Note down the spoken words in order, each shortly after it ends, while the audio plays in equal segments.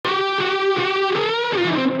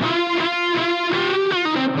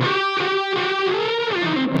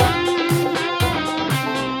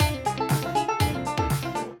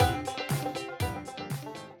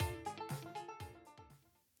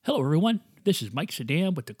everyone. This is Mike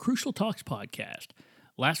Saddam with the Crucial Talks podcast.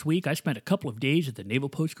 Last week, I spent a couple of days at the Naval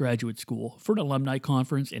Postgraduate School for an alumni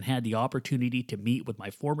conference and had the opportunity to meet with my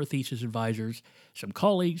former thesis advisors, some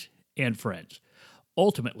colleagues, and friends.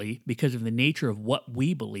 Ultimately, because of the nature of what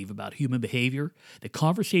we believe about human behavior, the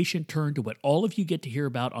conversation turned to what all of you get to hear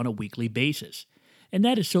about on a weekly basis, and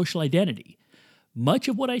that is social identity. Much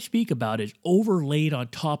of what I speak about is overlaid on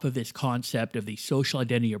top of this concept of the social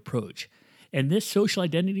identity approach. And this social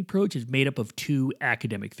identity approach is made up of two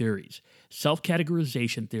academic theories,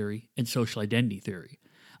 self-categorization theory and social identity theory.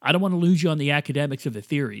 I don't want to lose you on the academics of the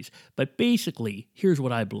theories, but basically, here's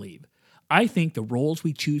what I believe. I think the roles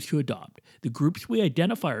we choose to adopt, the groups we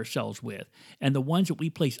identify ourselves with, and the ones that we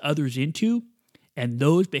place others into, and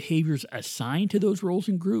those behaviors assigned to those roles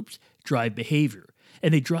and groups drive behavior.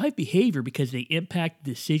 And they drive behavior because they impact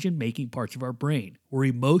decision-making parts of our brain, where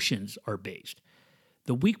emotions are based.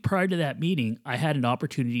 The week prior to that meeting, I had an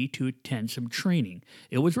opportunity to attend some training.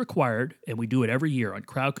 It was required, and we do it every year, on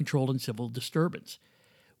crowd control and civil disturbance.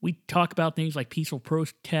 We talk about things like peaceful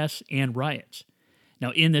protests and riots. Now,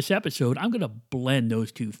 in this episode, I'm going to blend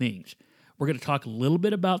those two things. We're going to talk a little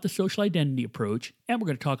bit about the social identity approach, and we're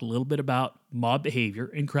going to talk a little bit about mob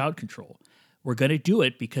behavior and crowd control. We're going to do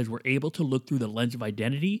it because we're able to look through the lens of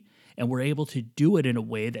identity, and we're able to do it in a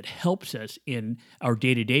way that helps us in our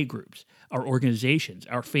day-to-day groups, our organizations,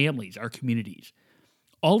 our families, our communities.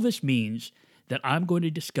 All this means that I'm going to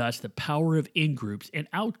discuss the power of in-groups and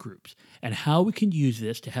out-groups and how we can use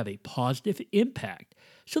this to have a positive impact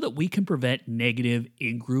so that we can prevent negative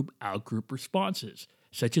in-group, out-group responses,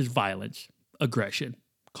 such as violence, aggression,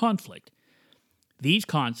 conflict. These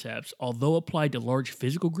concepts, although applied to large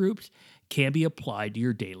physical groups, can be applied to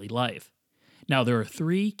your daily life. Now, there are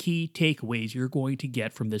three key takeaways you're going to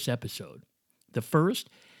get from this episode. The first,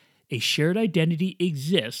 a shared identity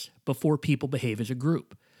exists before people behave as a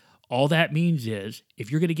group. All that means is, if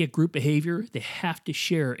you're going to get group behavior, they have to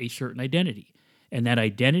share a certain identity, and that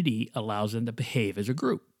identity allows them to behave as a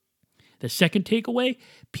group. The second takeaway,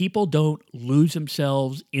 people don't lose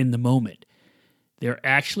themselves in the moment. They're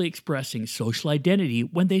actually expressing social identity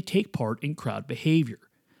when they take part in crowd behavior.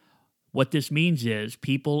 What this means is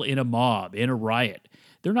people in a mob, in a riot,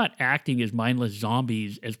 they're not acting as mindless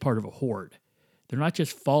zombies as part of a horde. They're not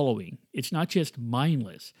just following. It's not just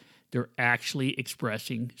mindless. They're actually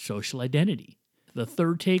expressing social identity. The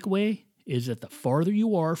third takeaway is that the farther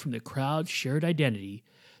you are from the crowd's shared identity,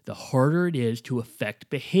 the harder it is to affect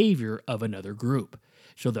behavior of another group.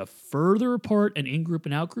 So the further apart an in-group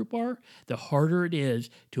and out-group are, the harder it is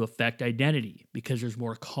to affect identity because there's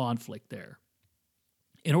more conflict there.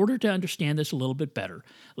 In order to understand this a little bit better,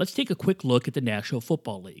 let's take a quick look at the National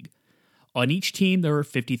Football League. On each team, there are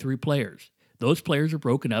 53 players. Those players are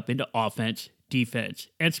broken up into offense, defense,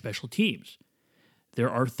 and special teams.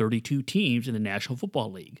 There are 32 teams in the National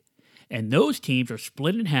Football League, and those teams are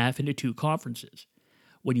split in half into two conferences.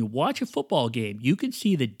 When you watch a football game, you can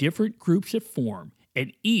see the different groups that form,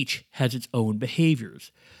 and each has its own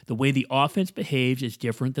behaviors. The way the offense behaves is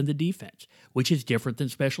different than the defense, which is different than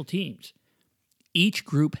special teams. Each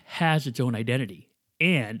group has its own identity,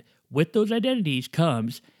 and with those identities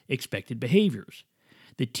comes expected behaviors.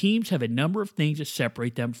 The teams have a number of things that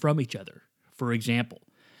separate them from each other. For example,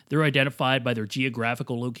 they're identified by their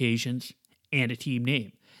geographical locations and a team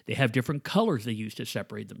name. They have different colors they use to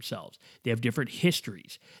separate themselves. They have different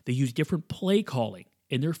histories. They use different play calling,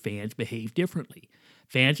 and their fans behave differently.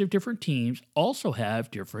 Fans of different teams also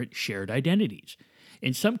have different shared identities.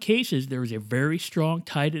 In some cases, there is a very strong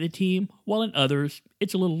tie to the team, while in others,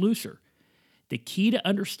 it's a little looser. The key to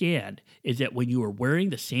understand is that when you are wearing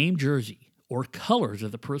the same jersey or colors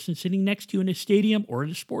of the person sitting next to you in a stadium or in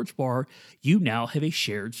a sports bar, you now have a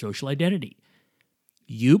shared social identity.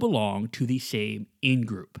 You belong to the same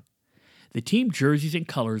in-group. The team jerseys and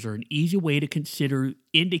colors are an easy way to consider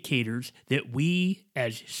indicators that we,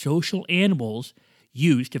 as social animals,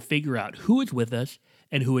 use to figure out who is with us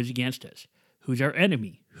and who is against us. Who's our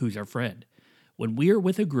enemy? Who's our friend? When we are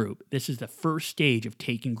with a group, this is the first stage of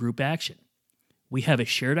taking group action. We have a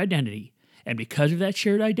shared identity, and because of that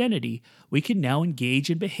shared identity, we can now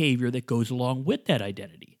engage in behavior that goes along with that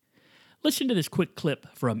identity. Listen to this quick clip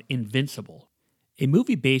from Invincible, a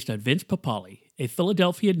movie based on Vince Papale, a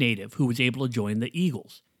Philadelphia native who was able to join the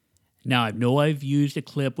Eagles. Now, I know I've used a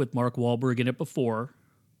clip with Mark Wahlberg in it before.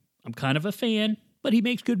 I'm kind of a fan, but he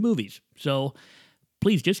makes good movies, so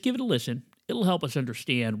please just give it a listen. It'll help us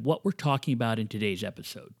understand what we're talking about in today's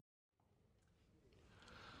episode.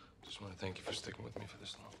 Just want to thank you for sticking with me for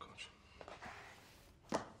this long, Coach.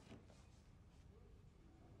 Why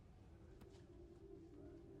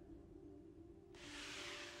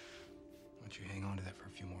don't you hang on to that for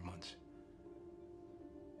a few more months?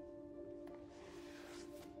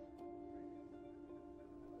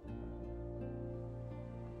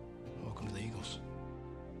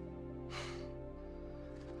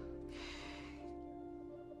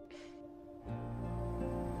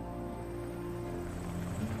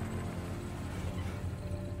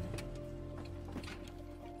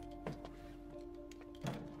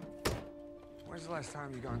 the last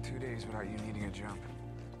time you gone 2 days without you needing a jump?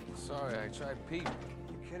 Sorry, I tried Pete.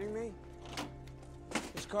 You kidding me?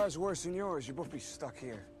 This car's worse than yours. You'll both be stuck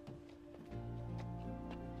here.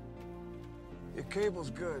 Your cable's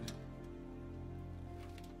good.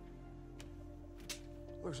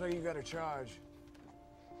 Looks like you got a charge.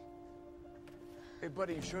 Hey,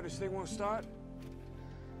 buddy, you sure this thing won't start?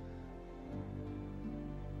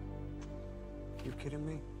 You kidding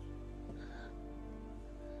me?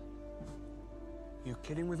 You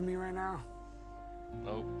kidding with me right now?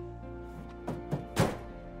 Nope.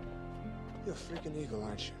 You're a freaking eagle,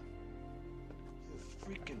 aren't you? You're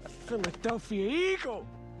a freaking Philadelphia Eagle!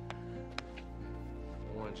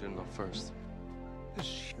 I wanted you to know first. This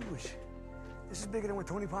is huge. This is bigger than when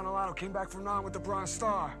Tony Ponalato came back from Nam with the Bronze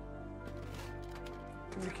Star.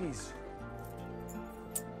 Give me the keys.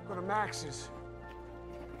 Go to Max's.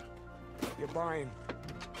 You're buying.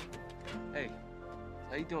 Hey,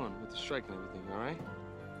 how you doing with the strike and everything, all right?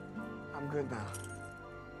 I'm good now.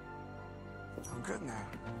 I'm good now.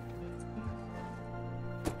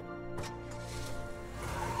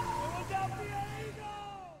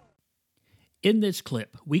 In this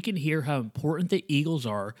clip, we can hear how important the Eagles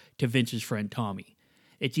are to Vince's friend Tommy.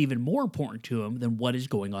 It's even more important to him than what is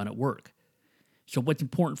going on at work. So what's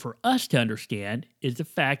important for us to understand is the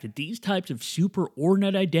fact that these types of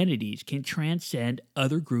superordinate identities can transcend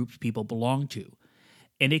other groups people belong to.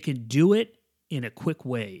 And it can do it in a quick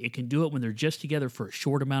way. It can do it when they're just together for a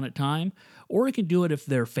short amount of time, or it can do it if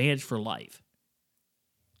they're fans for life.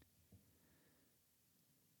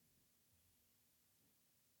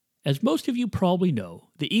 As most of you probably know,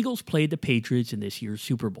 the Eagles played the Patriots in this year's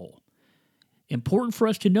Super Bowl. Important for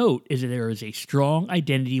us to note is that there is a strong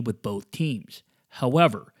identity with both teams.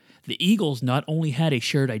 However, the Eagles not only had a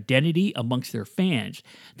shared identity amongst their fans,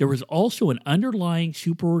 there was also an underlying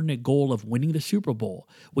superordinate goal of winning the Super Bowl,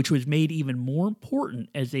 which was made even more important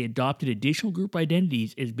as they adopted additional group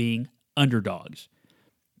identities as being underdogs.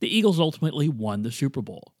 The Eagles ultimately won the Super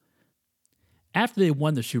Bowl. After they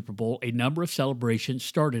won the Super Bowl, a number of celebrations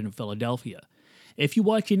started in Philadelphia. If you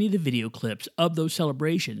watch any of the video clips of those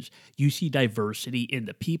celebrations, you see diversity in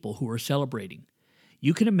the people who are celebrating.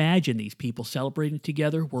 You can imagine these people celebrating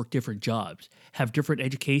together work different jobs, have different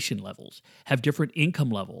education levels, have different income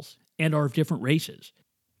levels, and are of different races.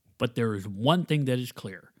 But there is one thing that is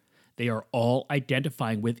clear. They are all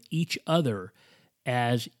identifying with each other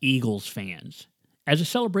as Eagles fans. As the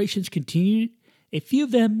celebrations continued, a few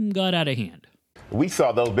of them got out of hand. We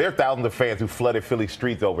saw those. There are thousands of fans who flooded Philly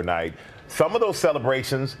streets overnight. Some of those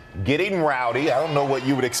celebrations getting rowdy. I don't know what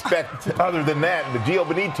you would expect other than that. But Gio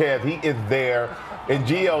Benitez, he is there. And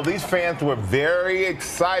Gio, these fans were very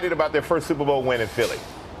excited about their first Super Bowl win in Philly.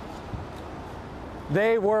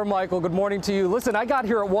 They were, Michael. Good morning to you. Listen, I got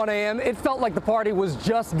here at 1 a.m. It felt like the party was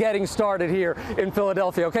just getting started here in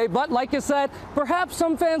Philadelphia, okay? But like you said, perhaps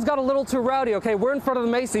some fans got a little too rowdy, okay? We're in front of the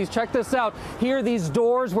Macy's. Check this out. Here, these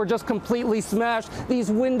doors were just completely smashed. These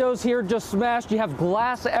windows here just smashed. You have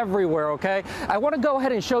glass everywhere, okay? I want to go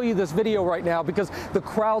ahead and show you this video right now because the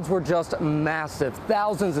crowds were just massive.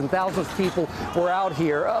 Thousands and thousands of people were out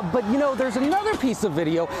here. But, you know, there's another piece of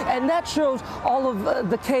video, and that shows all of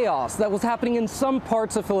the chaos that was happening in some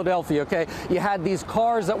parts of Philadelphia, okay? You had these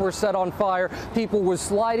cars that were set on fire. People were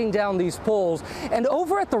sliding down these poles. And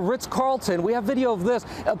over at the Ritz-Carlton, we have video of this.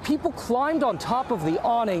 People climbed on top of the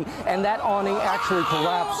awning, and that awning actually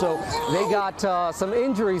collapsed. So they got some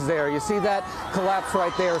injuries there. You see that collapse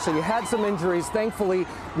right there. So you had some injuries. Thankfully,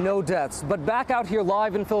 no deaths. But back out here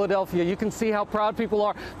live in Philadelphia, you can see how proud people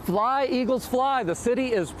are. Fly, Eagles, fly. The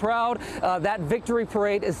city is proud. That victory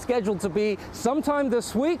parade is scheduled to be sometime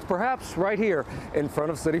this week, perhaps right here in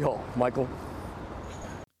front of City Hall. Michael.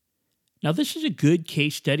 Now, this is a good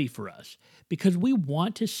case study for us because we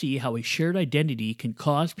want to see how a shared identity can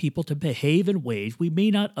cause people to behave in ways we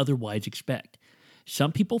may not otherwise expect.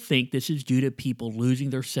 Some people think this is due to people losing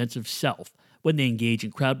their sense of self when they engage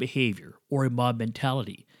in crowd behavior or a mob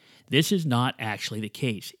mentality. This is not actually the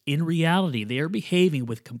case. In reality, they are behaving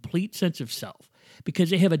with complete sense of self because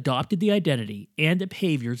they have adopted the identity and the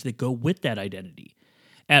behaviors that go with that identity.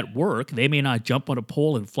 At work, they may not jump on a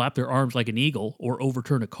pole and flap their arms like an eagle or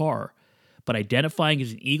overturn a car, but identifying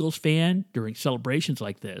as an Eagles fan during celebrations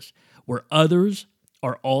like this, where others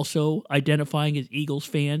are also identifying as Eagles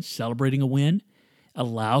fans celebrating a win,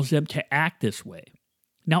 allows them to act this way.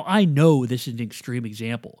 Now, I know this is an extreme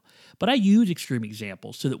example, but I use extreme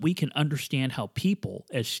examples so that we can understand how people,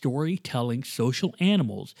 as storytelling social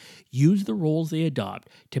animals, use the roles they adopt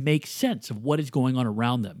to make sense of what is going on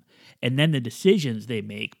around them, and then the decisions they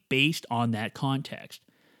make based on that context.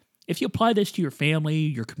 If you apply this to your family,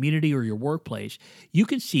 your community, or your workplace, you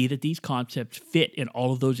can see that these concepts fit in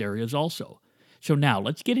all of those areas also. So now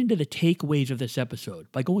let's get into the takeaways of this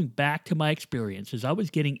episode by going back to my experience as I was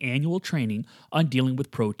getting annual training on dealing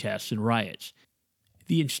with protests and riots.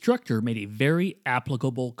 The instructor made a very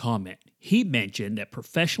applicable comment. He mentioned that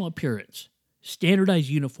professional appearance, standardized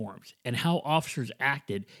uniforms, and how officers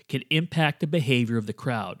acted can impact the behavior of the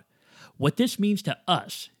crowd. What this means to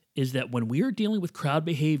us is that when we are dealing with crowd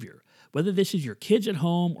behavior, whether this is your kids at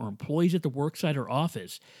home or employees at the worksite or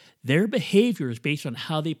office, their behavior is based on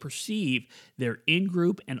how they perceive their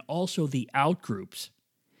in-group and also the out-groups.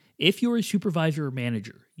 If you're a supervisor or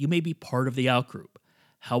manager, you may be part of the out-group.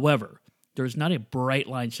 However, there's not a bright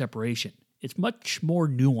line separation. It's much more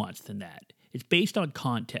nuanced than that. It's based on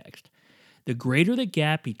context. The greater the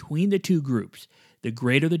gap between the two groups, the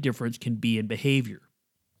greater the difference can be in behavior.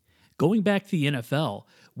 Going back to the NFL,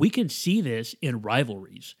 we can see this in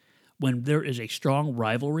rivalries. When there is a strong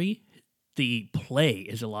rivalry, the play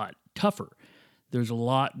is a lot tougher. There's a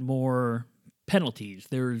lot more penalties.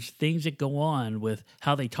 There's things that go on with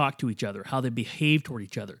how they talk to each other, how they behave toward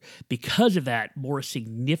each other, because of that more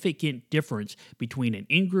significant difference between an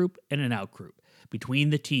in-group and an out-group, between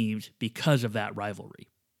the teams because of that rivalry.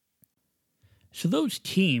 So those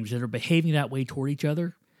teams that are behaving that way toward each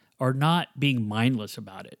other are not being mindless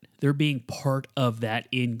about it. They're being part of that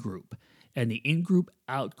in-group. And the in-group,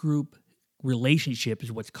 out-group relationship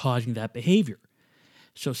is what's causing that behavior.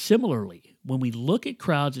 So similarly, when we look at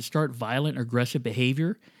crowds that start violent or aggressive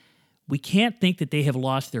behavior, we can't think that they have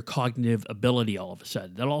lost their cognitive ability all of a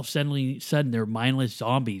sudden. That all of a sudden they're mindless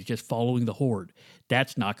zombies just following the horde.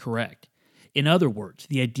 That's not correct. In other words,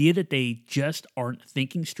 the idea that they just aren't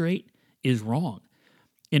thinking straight is wrong.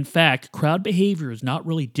 In fact, crowd behavior is not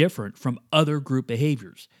really different from other group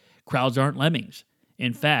behaviors. Crowds aren't lemmings.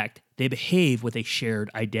 In fact, they behave with a shared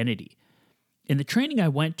identity. In the training I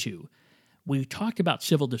went to, we talked about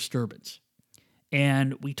civil disturbance.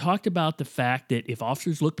 And we talked about the fact that if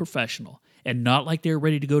officers look professional and not like they're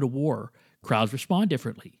ready to go to war, crowds respond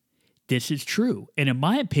differently. This is true. And in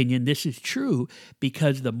my opinion, this is true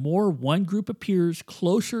because the more one group appears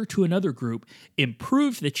closer to another group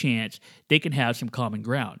improves the chance they can have some common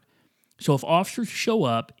ground. So if officers show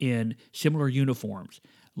up in similar uniforms,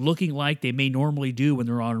 looking like they may normally do when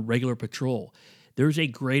they're on regular patrol, there's a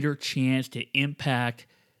greater chance to impact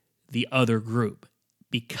the other group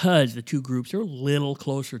because the two groups are a little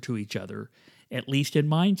closer to each other, at least in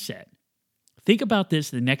mindset. Think about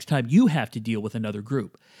this the next time you have to deal with another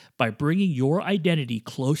group. By bringing your identity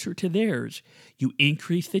closer to theirs, you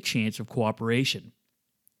increase the chance of cooperation.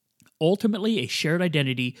 Ultimately, a shared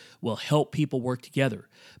identity will help people work together.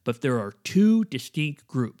 But if there are two distinct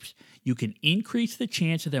groups, you can increase the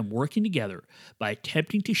chance of them working together by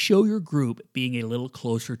attempting to show your group being a little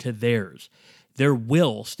closer to theirs. There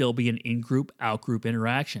will still be an in-group, out-group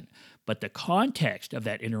interaction, but the context of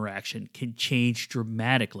that interaction can change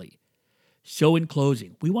dramatically. So in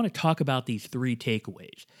closing, we want to talk about these three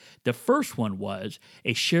takeaways. The first one was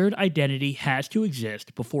a shared identity has to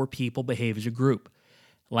exist before people behave as a group.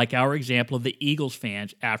 Like our example of the Eagles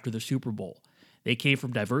fans after the Super Bowl. They came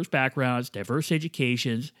from diverse backgrounds, diverse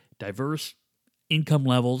educations, diverse income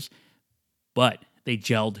levels, but they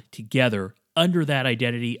gelled together under that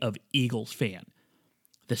identity of Eagles fan.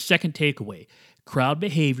 The second takeaway, crowd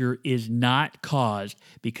behavior is not caused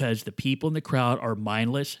because the people in the crowd are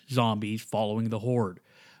mindless zombies following the horde.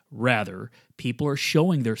 Rather, people are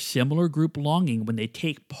showing their similar group longing when they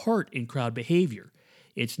take part in crowd behavior.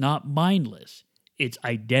 It's not mindless, it's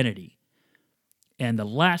identity. And the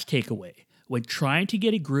last takeaway, when trying to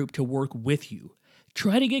get a group to work with you,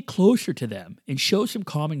 try to get closer to them and show some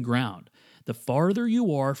common ground. The farther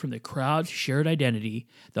you are from the crowd's shared identity,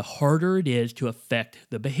 the harder it is to affect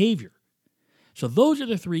the behavior. So those are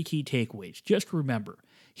the three key takeaways. Just remember,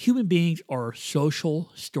 human beings are social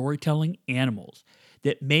storytelling animals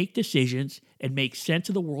that make decisions and make sense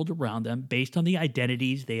of the world around them based on the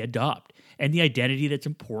identities they adopt and the identity that's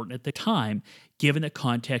important at the time, given the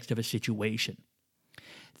context of a situation.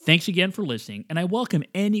 Thanks again for listening, and I welcome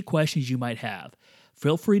any questions you might have.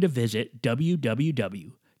 Feel free to visit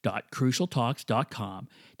www.crucialtalks.com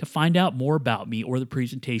to find out more about me or the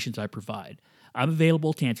presentations I provide. I'm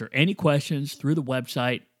available to answer any questions through the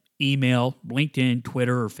website, email, LinkedIn,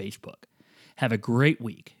 Twitter, or Facebook. Have a great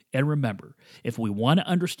week, and remember, if we want to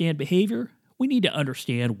understand behavior, we need to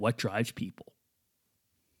understand what drives people.